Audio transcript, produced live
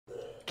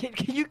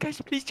Can you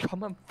guys please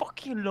come? I'm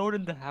fucking alone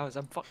in the house.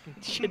 I'm fucking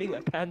shitting my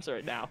pants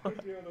right now.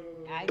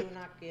 I do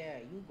not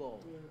care. You go.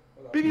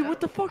 Baby, what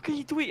the fuck are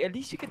you doing? At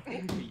least you can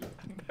help me.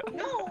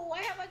 No,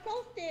 I have a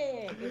glow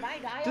stick. If I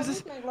die, I'll This lose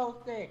is- my glow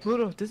stick.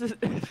 No, this is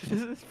this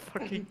is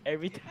fucking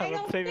every I time I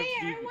don't play care.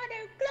 with I you. want a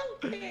glow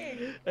stick.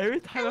 Every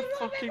time I I want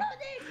my fucking. glow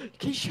stick.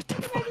 Can you shut the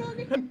Give me my fuck glow up?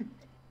 stick.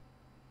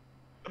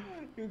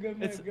 You got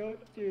my It's- glow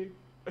stick.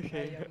 I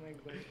Okay. have my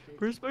glow stick.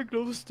 Where's my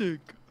glow stick?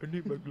 I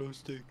need my glow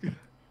stick.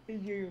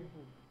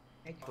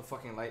 The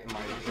fucking light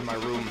in my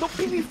room. No,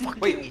 baby, fucking.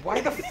 Wait, why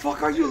the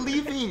fuck are you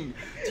leaving?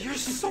 You're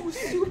so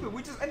stupid.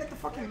 We just ended the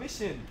fucking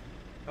mission.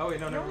 Oh wait,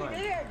 no, never we mind.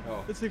 did.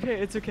 Oh. It's okay,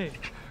 it's okay.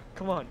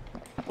 Come on.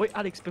 Wait,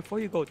 Alex, before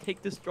you go,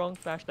 take this strong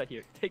flashlight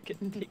here. Take it,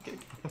 take it.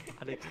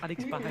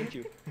 Alex, behind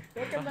you.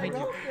 Look at my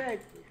Behind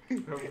you.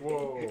 glow stick.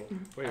 Whoa.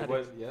 Wait, Alex.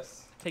 what?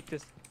 Yes. Take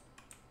this.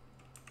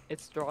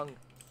 It's strong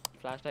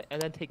flashlight,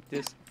 and then take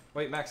this.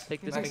 Wait, Max.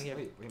 Take this Max, thing here.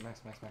 Wait,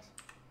 Max. What?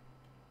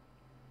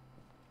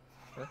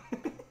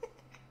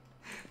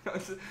 I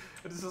just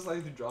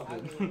decided to drop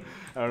it.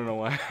 I don't know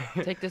why.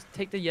 Take this.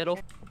 Take the yellow.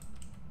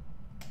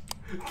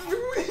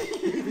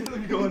 Let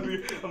me go under.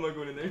 I'm not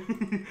going in there.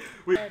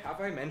 Wait, have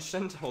I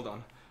mentioned? Hold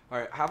on.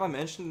 Alright, have I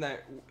mentioned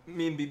that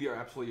me and BB are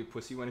absolutely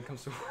pussy when it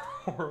comes to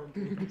horror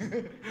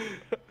games?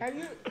 Have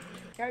you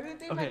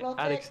seen my Okay, glow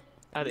Alex. stick?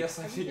 Alex, Yes,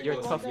 I've seen you're a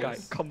your tough glow guy.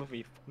 sticks. Come with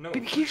me. No.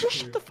 Baby, can you just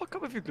shut the fuck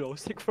up with your glow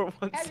stick for 1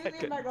 Have you seen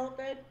second? my glow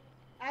stick?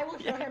 I will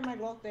show Yeah. him my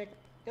glow stick.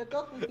 The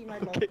dog will see my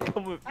glow Okay, stick.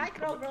 come with me. I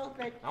throw glow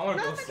stick. I want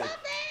a No, glow my stick. glow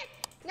stick!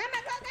 Not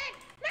my glow stick!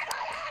 My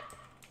glow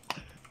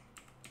stick!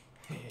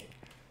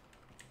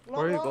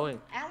 Where are you going?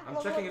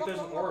 I'm checking if there's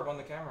an orb on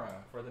the camera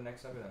for the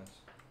next evidence.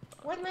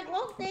 Where's my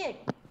glow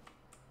stick?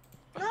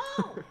 No!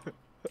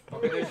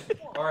 Okay,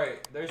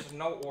 alright, there's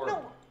no orb.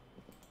 No!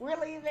 We're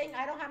leaving.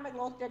 I don't have my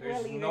glow stick. We're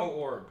There's leaving. no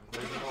orb.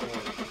 There's no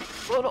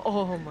orb. Oh, no,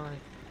 oh my.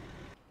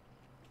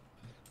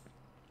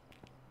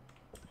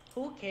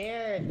 Who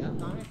cares? As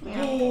long as we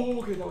have Oh,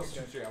 okay, that was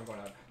too straight. I'm going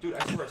out. Dude,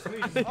 I swear,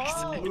 somebody just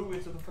Oh. blew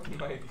into the fucking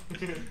mic.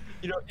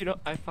 You know,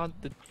 I found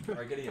the.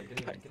 Alright, get in here, get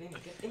in here, get in here,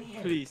 get in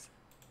here. Please.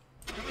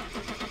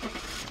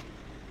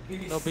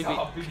 Baby, No, baby,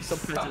 stop, baby, please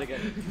don't print stop. it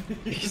again.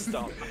 Please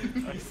stop.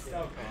 Please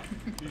stop.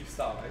 Please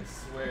stop, I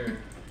swear.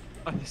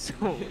 I'm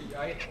so.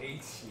 I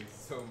hate you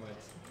so much.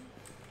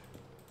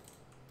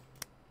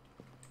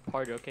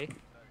 Party, okay?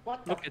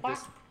 What the Look at fuck?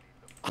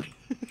 this.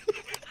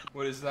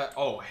 What is that?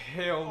 Oh,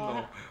 hell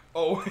no.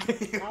 Oh,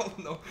 hell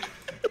no.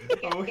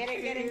 Oh, Get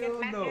it, hell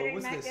Mac, no. get it,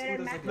 What's Mac, this? get it,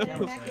 What Mac, is get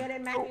it? it, Mac, get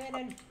it, Mac, get it, No, get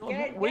I'm it, not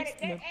get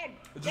wasting it, them.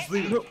 Just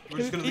leave him. No, We're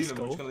just gonna please leave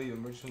him. We're just go. gonna leave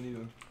him. We're just gonna leave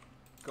him.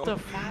 Go. The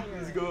Fire.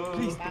 Let's go.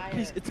 Please, Fire.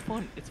 please, it's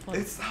fun. It's fun.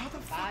 It's how the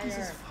fuck is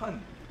this Fire.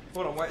 fun?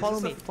 Hold on, why Follow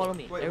is me, this a, follow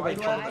me. Wait, why Everybody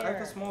do follow I me.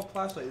 have a small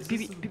flashlight? Is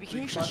Baby, this a baby, can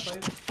you big just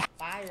shut flashlight? the fuck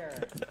Fire.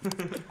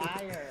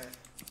 Fire.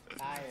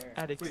 Fire.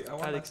 Alex, Wait, I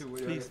want Alex, that too.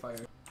 Wait, please. fire.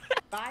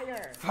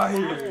 Fire.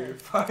 Fire!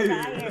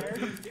 Fire!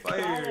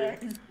 Fire.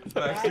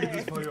 Max, take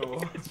this fire.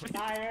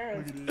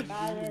 Fire.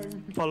 Fire.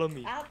 Follow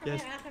me. I'll come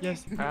Yes, here, I'll come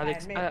yes, here.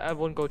 Alex, Alright, I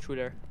won't go through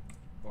there.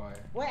 Why?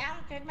 Wait,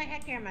 Alex, take my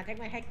head camera. Take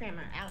my head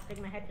camera. Alex, take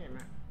my head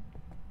camera.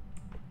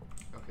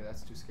 Okay,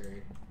 that's too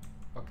scary.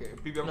 Okay,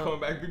 BB, I'm No. coming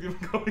back. BB, I'm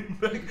coming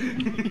back.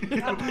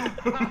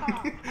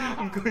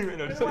 I'm going right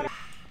now. Just wait.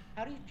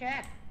 How do you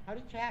check? How do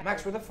you check?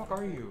 Max, where the fuck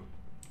are you?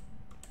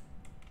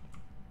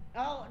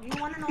 Oh, do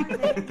you want to know his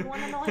name? Do you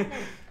want to know his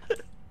name?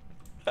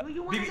 Do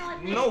you want to know his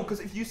BB, name? no, because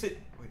if you say.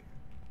 Wait.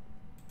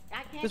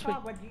 I can't This way.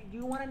 talk, but do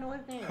you want to know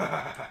his name?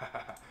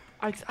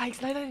 Alex,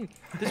 slide.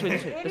 This way,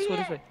 this way. Let's go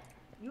this way.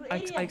 You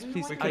Alex, idiot. Alex, Do you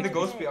please, wanna Wait, know can the his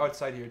ghost name? be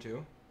outside here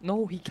too?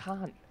 No, he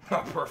can't.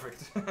 Oh,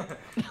 perfect.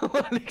 No,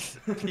 Alex,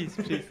 please,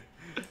 please.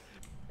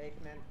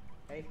 Basement.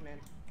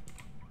 Basement.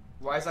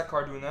 Why is that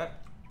car doing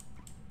that?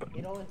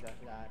 It always does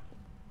that.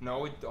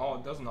 No, it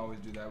doesn't always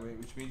do that,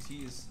 which means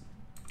he's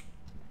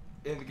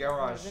in the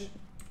garage.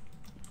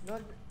 No,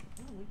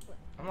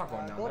 I'm not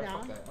going down go there.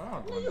 down. Fuck that. I'm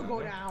not No, going you down go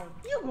there. down.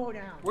 You go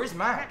down. Where's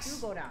Max?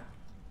 You go down.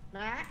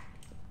 Max?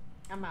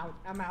 I'm out.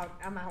 I'm out.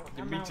 I'm out.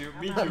 Yeah, I'm me out. too,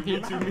 I'm me out. too,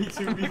 me too, me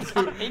too, me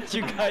too. I hate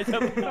you guys.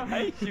 I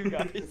hate you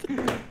guys.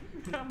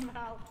 I'm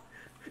out.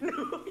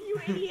 No, you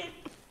idiot.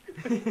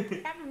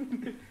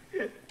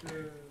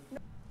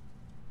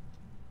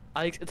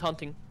 Alex, it's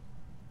hunting.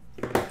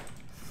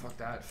 Fuck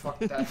that, fuck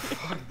that,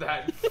 fuck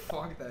that,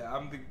 fuck that.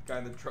 I'm the guy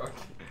in the truck.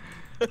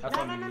 That's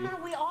No, on no, no, me. no.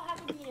 We all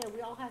have to be there.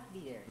 We all have to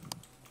be there.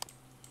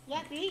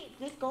 Yeah, see?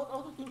 This goat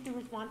also seems to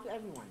respond to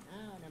everyone.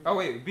 Oh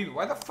wait, BB,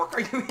 why the fuck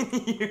are you in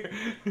here?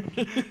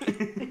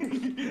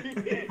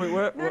 Wait,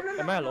 where? No, no, no,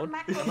 Am I no, alone?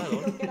 Max Am told I me to go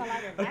alone? get a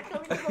lighter. Max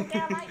told me to go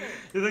get a lighter.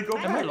 Did I go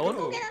Max Am I told me to alone?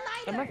 go get a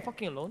Am I lighter.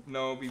 fucking alone?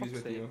 No, BB's Fuck's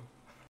with sake. you.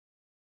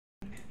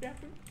 Yeah.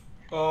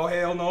 Oh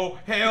hell no,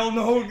 hell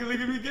no! Give me,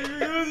 give me, give me,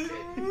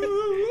 give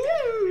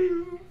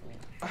me.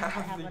 I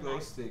have the a glow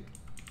knife. stick.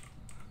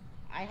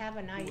 I have a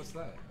Ooh, knife. what's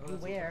that? Oh, You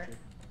that's a where? picture.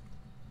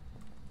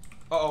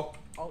 Uh-oh.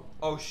 Oh,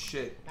 Oh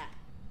shit. Max.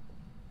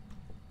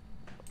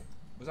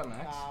 Was that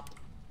Max? Stop.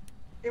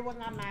 It was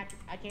not Max.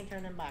 I can't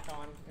turn him back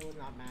on. It was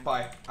not Max.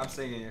 Bye. I'm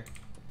staying in here.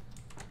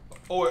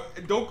 Oh,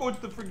 don't go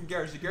to the freaking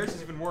garage. The garage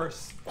is even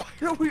worse. Why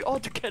are we all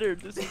together?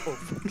 This is for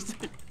fuck's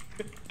sake.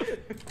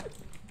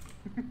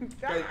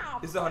 Guys,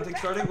 is the hunting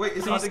starting? Wait,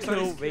 is the hunting Please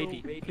kill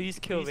starting? Vady. Please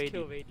kill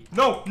Vady.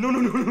 No, no,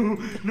 no, no, no,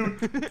 no, no,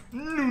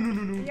 no,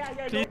 no, no.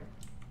 Yeah, Please.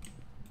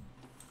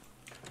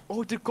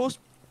 Oh, the ghost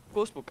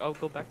book. I'll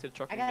go back to the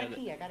truck I and got a get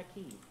key, it. I got a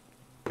key.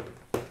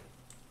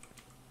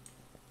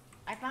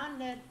 I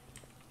found it.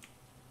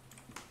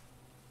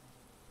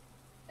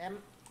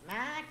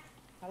 Max?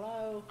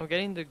 Hello? I'm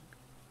getting the...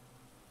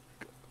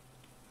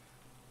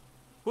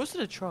 Who's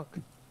in the truck?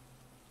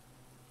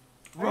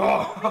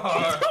 Roar!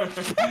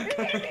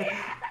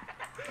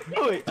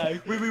 Oh, wait,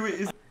 Alex.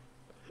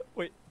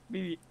 Wait,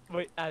 is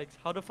Wait, Alex,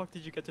 how the fuck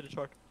did you get to the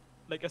truck?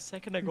 Like a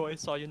second ago I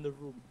saw you in the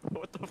room.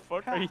 What the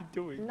fuck are you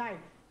doing? Nice.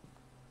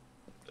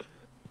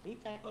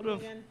 Reach back How to me the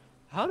again.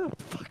 How the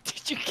fuck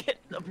did you get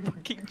in the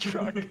fucking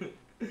truck?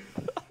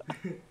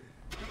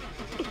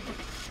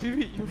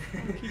 Baby, you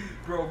fucking...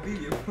 Bro, be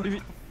you.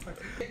 Baby,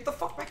 Get the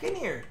fuck back in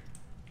here.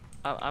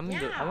 I'm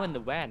Yeah. in the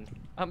van.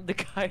 I'm the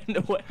guy in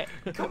the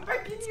van. Come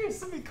back in here,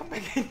 somebody come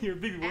back in here.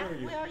 Baby, where are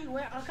you? Where are you?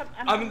 Where? Oh, come,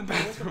 I'm in the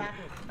where's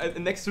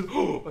bathroom. Next to.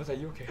 Oh, was that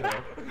you? Okay, hello.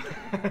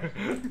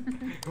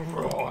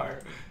 Roar.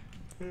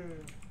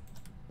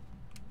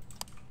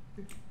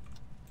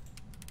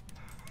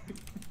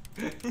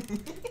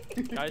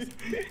 guys,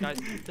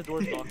 the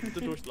door's locked.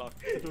 The door's locked.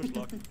 The door's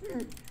locked.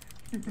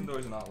 The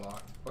door's not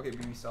locked. Okay,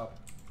 baby, stop.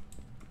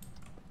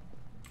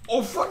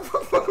 Oh fuck!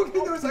 Okay, the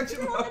door's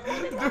actually locked.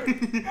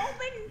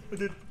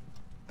 Dude,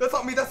 that's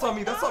not me. That's not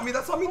me. That's not me.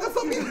 That's not me. That's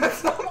not me.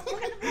 That's not me.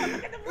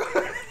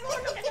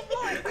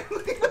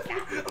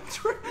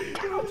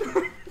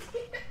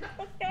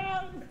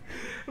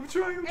 I'm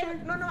trying.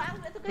 No,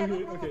 it's okay.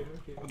 Okay.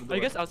 Are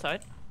you guys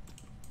outside?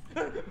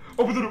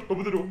 Open the door.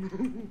 Open the door.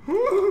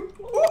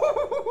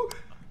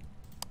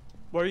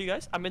 Where are you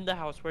guys? I'm in the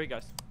house. Where are you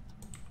guys?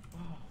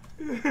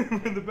 We're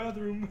in the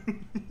bathroom.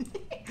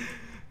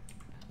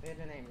 Where's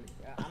the name?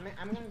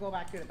 I'm gonna go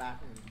back to the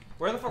bathroom.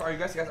 Where the fuck are you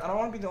guys? I don't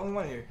want to be the only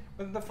one here.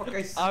 Where the fuck,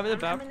 guys? I'm in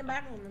the I'm bathroom. in the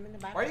bathroom. I'm in the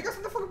bathroom. Why are you guys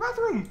in the fucking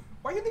bathroom?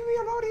 Why are you leaving me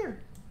alone here?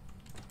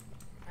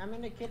 I'm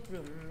in the kids'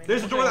 room.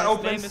 There's a door that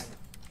His name opens.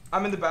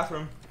 I'm in the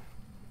bathroom.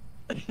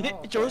 okay.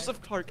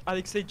 Joseph Clark.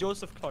 Alex, say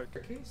Joseph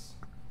Clark. Case?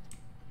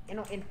 You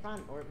know, in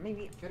front or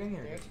maybe. Get in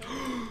here.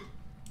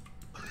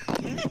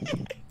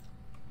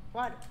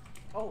 What?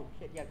 Oh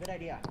shit! Yeah, good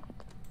idea.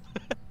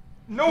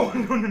 No,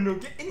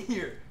 get in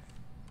here.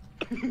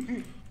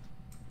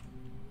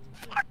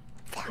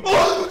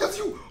 Oh, that's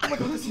you! Oh my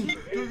god, that's you!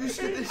 Dude, you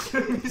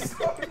shouldn't be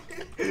sorry.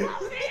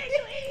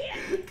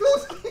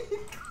 Close it!